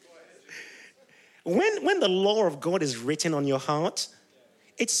 When the law of God is written on your heart,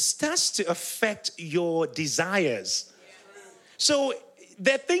 it starts to affect your desires. So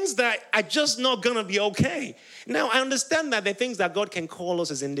there are things that are just not going to be okay. Now, I understand that there are things that God can call us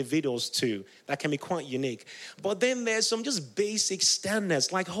as individuals to that can be quite unique. But then there's some just basic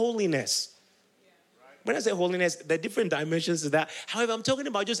standards like holiness. When I say holiness, there are different dimensions to that. However, I'm talking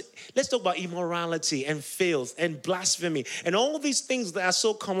about let's talk about immorality and filth and blasphemy and all these things that are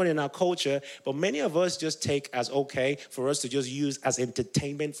so common in our culture, but many of us just take as okay for us to just use as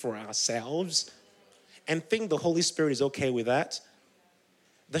entertainment for ourselves and think the Holy Spirit is okay with that.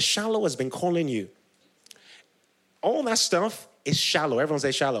 The shallow has been calling you. All that stuff is shallow. Everyone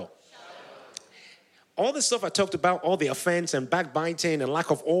say shallow. All the stuff I talked about, all the offense and backbiting and lack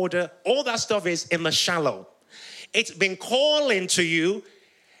of order, all that stuff is in the shallow. It's been calling to you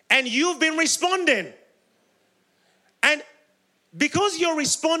and you've been responding. And because you're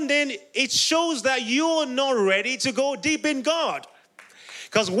responding, it shows that you're not ready to go deep in God.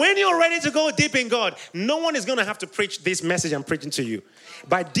 Because when you're ready to go deep in God, no one is going to have to preach this message I'm preaching to you.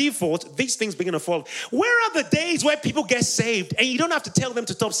 By default, these things begin to fall. Where are the days where people get saved and you don't have to tell them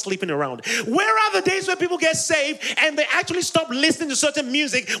to stop sleeping around? Where are the days where people get saved and they actually stop listening to certain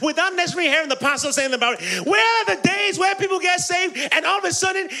music without necessarily hearing the pastor saying about it? Where are the days where people get saved and all of a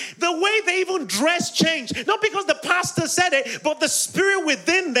sudden the way they even dress change? Not because the pastor said it, but the spirit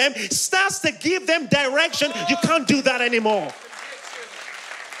within them starts to give them direction. You can't do that anymore.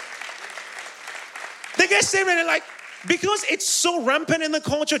 They get saved and they're like, because it's so rampant in the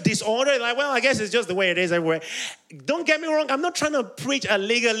culture, disorder, like, well, I guess it's just the way it is everywhere. Don't get me wrong. I'm not trying to preach a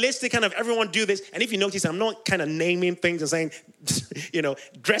legalistic kind of everyone do this. And if you notice, I'm not kind of naming things and saying,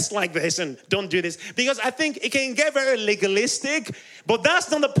 dress like this and don't do this. Because I think it can get very legalistic. But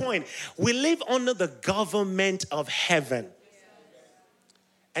that's not the point. We live under the government of heaven.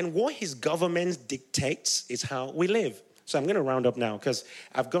 And what his government dictates is how we live. So I'm going to round up now because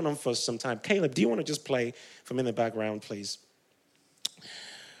I've gone on for some time. Caleb, do you want to just play from in the background, please?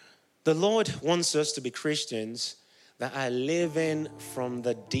 The Lord wants us to be Christians that are living from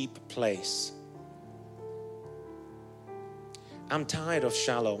the deep place. I'm tired of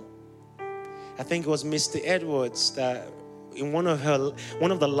shallow. I think it was Mr. Edwards that in one of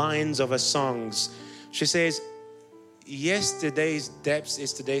the lines of her songs, she says, yesterday's depths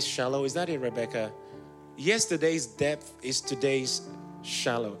is today's shallow. Is that it, Rebecca? Yesterday's depth is today's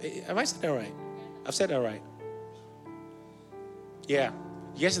shallow. Have I said that right? I've said that right. Yeah.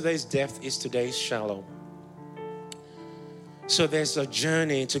 Yesterday's depth is today's shallow. So there's a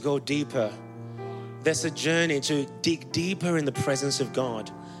journey to go deeper. There's a journey to dig deeper in the presence of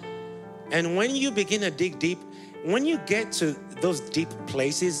God. And when you begin to dig deep, when you get to those deep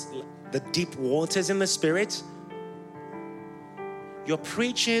places, the deep waters in the Spirit, your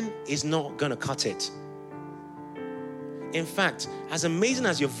preaching is not going to cut it. In fact, as amazing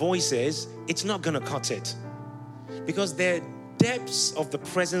as your voice is, it's not going to cut it. Because there are depths of the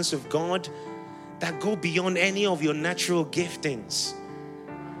presence of God that go beyond any of your natural giftings.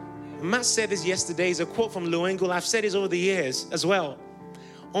 Matt said this yesterday. It's a quote from Lou Engle. I've said this over the years as well.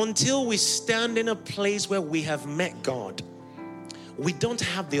 Until we stand in a place where we have met God, we don't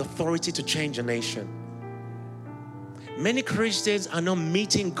have the authority to change a nation. Many Christians are not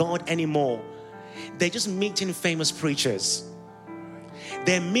meeting God anymore. They're just meeting famous preachers.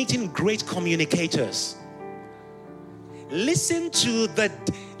 They're meeting great communicators. Listen,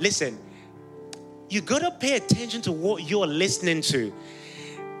 you got to pay attention to what you're listening to.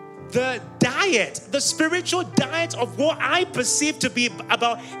 The diet, the spiritual diet of what I perceive to be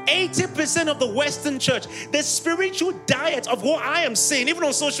about 80% of the Western church, the spiritual diet of what I am seeing, even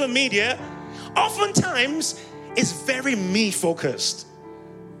on social media, oftentimes is very me-focused.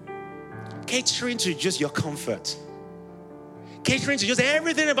 Catering to just your comfort. Catering to just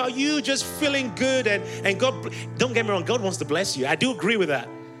everything about you just feeling good. And God, don't get me wrong, God wants to bless you. I do agree with that.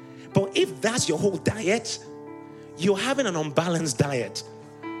 But if that's your whole diet, you're having an unbalanced diet.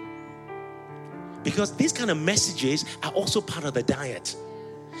 Because these kind of messages are also part of the diet.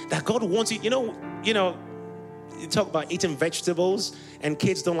 That God wants you, you know, you talk about eating vegetables and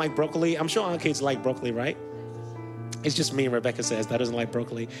kids don't like broccoli. I'm sure our kids like broccoli, right? It's just me and Rebecca says that doesn't like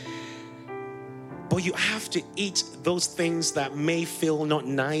broccoli. But you have to eat those things that may feel not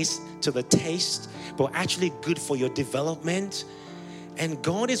nice to the taste, but actually good for your development. And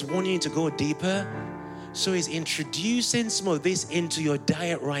God is wanting you to go deeper. So He's introducing some of this into your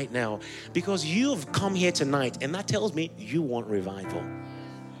diet right now. Because you've come here tonight, and that tells me you want revival.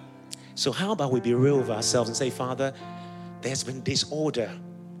 So how about we be real with ourselves and say, Father, there's been disorder.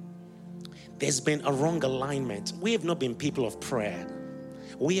 There's been a wrong alignment. We have not been people of prayer.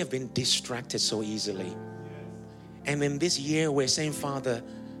 We have been distracted so easily. And in this year, we're saying, Father,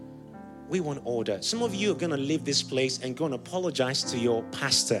 we want order. Some of you are going to leave this place and go and apologize to your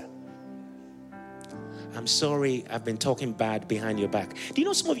pastor. I'm sorry, I've been talking bad behind your back. Do you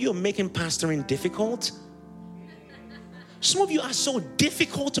know some of you are making pastoring difficult? Some of you are so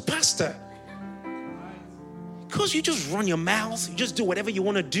difficult to pastor. Because you just run your mouth. You just do whatever you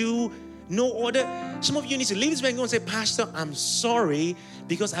want to do. No order. Some of you need to leave this place and go and say, Pastor, I'm sorry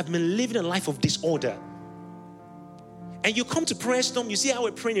because I've been living a life of disorder. And you come to Prayer Storm, you see how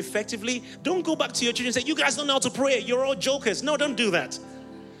we're praying effectively. Don't go back to your church and say, you guys don't know how to pray. You're all jokers. No, don't do that.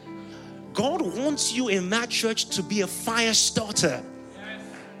 God wants you in that church to be a fire starter.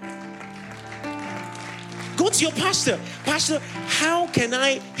 Go to your pastor. Pastor, how can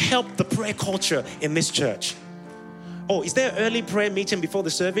I help the prayer culture in this church? Oh, is there an early prayer meeting before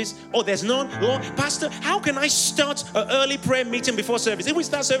the service? Oh, there's none? Lord, Pastor, how can I start an early prayer meeting before service? If we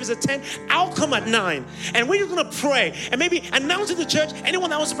start service at 10, I'll come at 9. And we're going to pray. And maybe announce to the church, anyone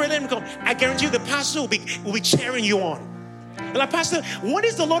that wants to pray, let them come. I guarantee you the pastor will be cheering you on. Like, Pastor, what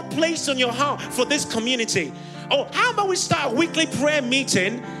is the Lord placed on your heart for this community? Oh, how about we start a weekly prayer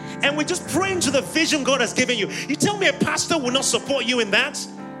meeting and we just pray into the vision God has given you? You tell me a pastor will not support you in that?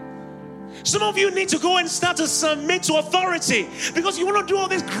 Some of you need to go and start to submit to authority because you want to do all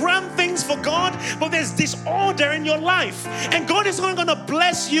these grand things for God, but there's disorder in your life. And God is not going to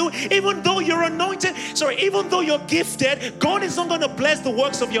bless you even though you're anointed. Even though you're gifted, God is not going to bless the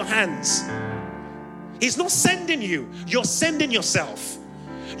works of your hands. He's not sending you. You're sending yourself.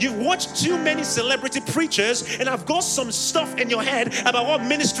 You've watched too many celebrity preachers and I've got some stuff in your head about what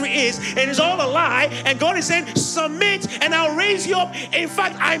ministry is and it's all a lie. And God is saying, submit and I'll raise you up. In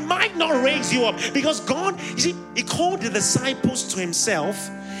fact, I might not raise you up because God, you see, He called the disciples to Himself.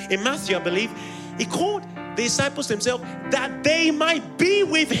 In Matthew, I believe, He called the disciples to Himself that they might be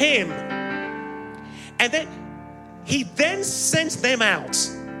with Him. And then He then sent them out.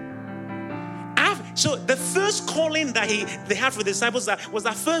 So the first calling that they had for the disciples was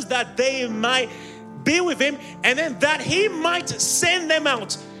that first that they might be with Him and then that He might send them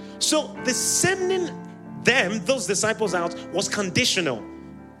out. So the sending them, those disciples out, was conditional.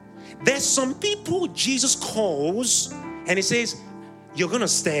 There's some people Jesus calls and He says, you're going to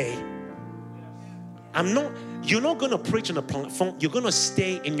stay. You're not going to preach on a platform. You're going to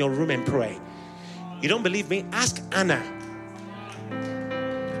stay in your room and pray. You don't believe me? Ask Anna.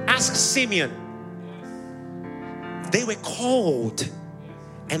 Ask Simeon. They were called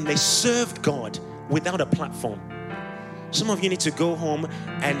and they served God without a platform. Some of you need to go home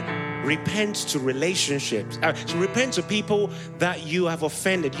and Repent to relationships. Repent to people that you have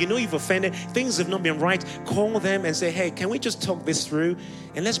offended. You know you've offended. Things have not been right. Call them and say, hey, can we just talk this through?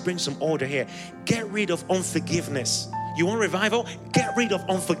 And let's bring some order here. Get rid of unforgiveness. You want revival? Get rid of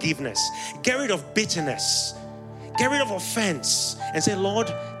unforgiveness. Get rid of bitterness. Get rid of offense. And say,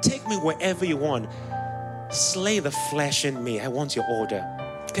 Lord, take me wherever you want. Slay the flesh in me. I want your order.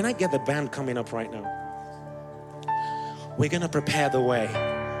 Can I get the band coming up right now? We're going to prepare the way.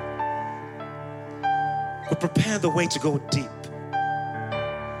 We'll prepare the way to go deep.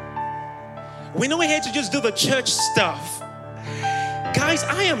 We're not here to just do the church stuff. Guys,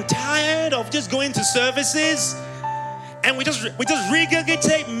 I am tired of just going to services and we just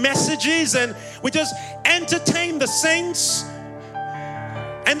regurgitate messages and we just entertain the saints.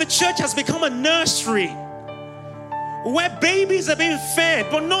 And the church has become a nursery where babies are being fed,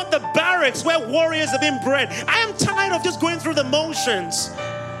 but not the barracks where warriors are being bred. I am tired of just going through the motions.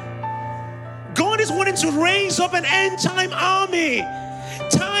 God is wanting to raise up an end-time army.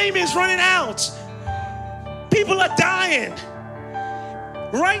 Time is running out. People are dying.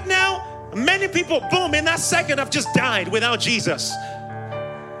 Right now, many people, boom, in that second have just died without Jesus.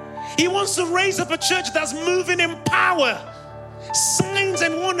 He wants to raise up a church that's moving in power. Signs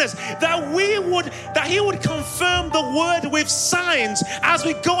and wonders, that he would confirm the word with signs as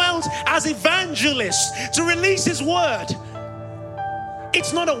we go out as evangelists to release his word.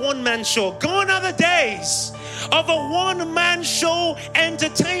 It's not a one-man show. Gone are the days of a one-man show,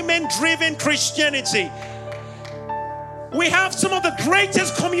 entertainment-driven Christianity. We have some of the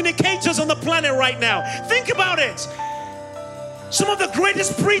greatest communicators on the planet right now. Think about it. Some of the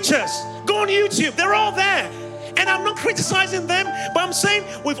greatest preachers. Go on YouTube. They're all there. And I'm not criticizing them, but I'm saying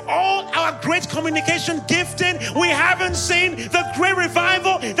with all our great communication gifting, we haven't seen the great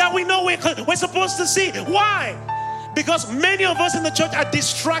revival that we know we're supposed to see. Why? Because many of us in the church are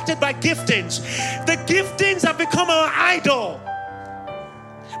distracted by giftings. The giftings have become our idol.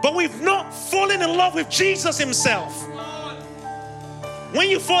 But we've not fallen in love with Jesus himself. When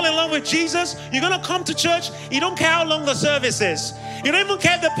you fall in love with Jesus, you're going to come to church. You don't care how long the service is. You don't even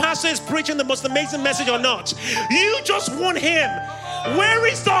care if the pastor is preaching the most amazing message or not. You just want him. Where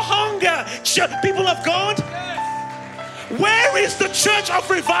is the hunger, people of God? Where is the church of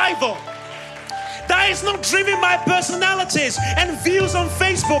revival? That is not driven by personalities and views on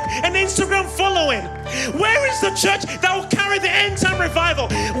Facebook and Instagram following. Where is the church that will carry the end time revival?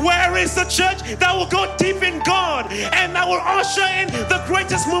 Where is the church that will go deep in God and that will usher in the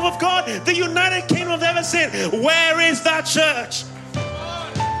greatest move of God the United Kingdom have ever seen? Where is that church?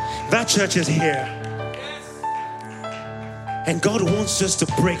 That church is here. And God wants us to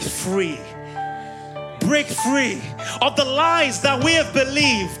break free. Break free of the lies that we have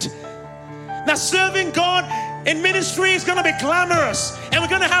believed. Now, serving God in ministry is going to be glamorous, and we're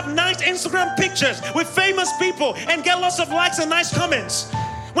going to have nice Instagram pictures with famous people and get lots of likes and nice comments.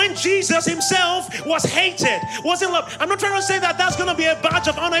 When Jesus himself was hated, wasn't loved. I'm not trying to say that that's going to be a badge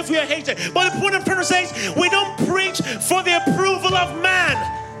of honor if we are hated, but the point I'm trying to say is we don't preach for the approval of man.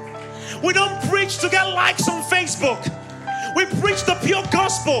 We don't preach to get likes on Facebook. We preach the pure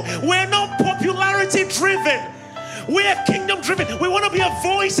gospel. We're not popularity driven. We are kingdom driven. We want to be a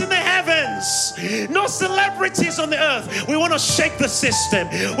voice in the heavens, not celebrities on the earth. We want to shake the system.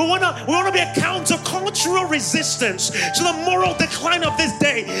 We want to be a countercultural resistance to the moral decline of this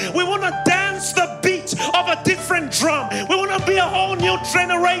day. We want to dance the beat of a different drum. We want to be a whole new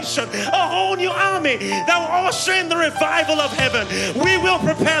generation, a whole new army that will usher in the revival of heaven. We will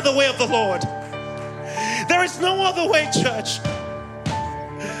prepare the way of the Lord. There is no other way, church.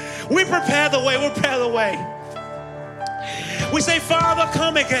 We prepare the way. We prepare the way. We say, Father,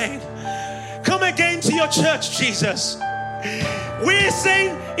 come again. Come again to your church, Jesus. We're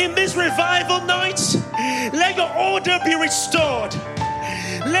saying in this revival night, let your order be restored.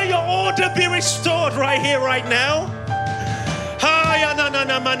 Let your order be restored right here, right now.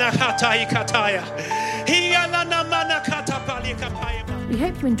 We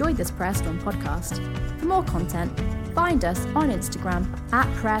hope you enjoyed this Prayer Storm podcast. For more content, find us on Instagram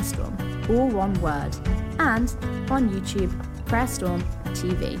 @Prayer Storm, all one word, and on YouTube, Prayer Storm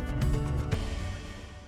TV.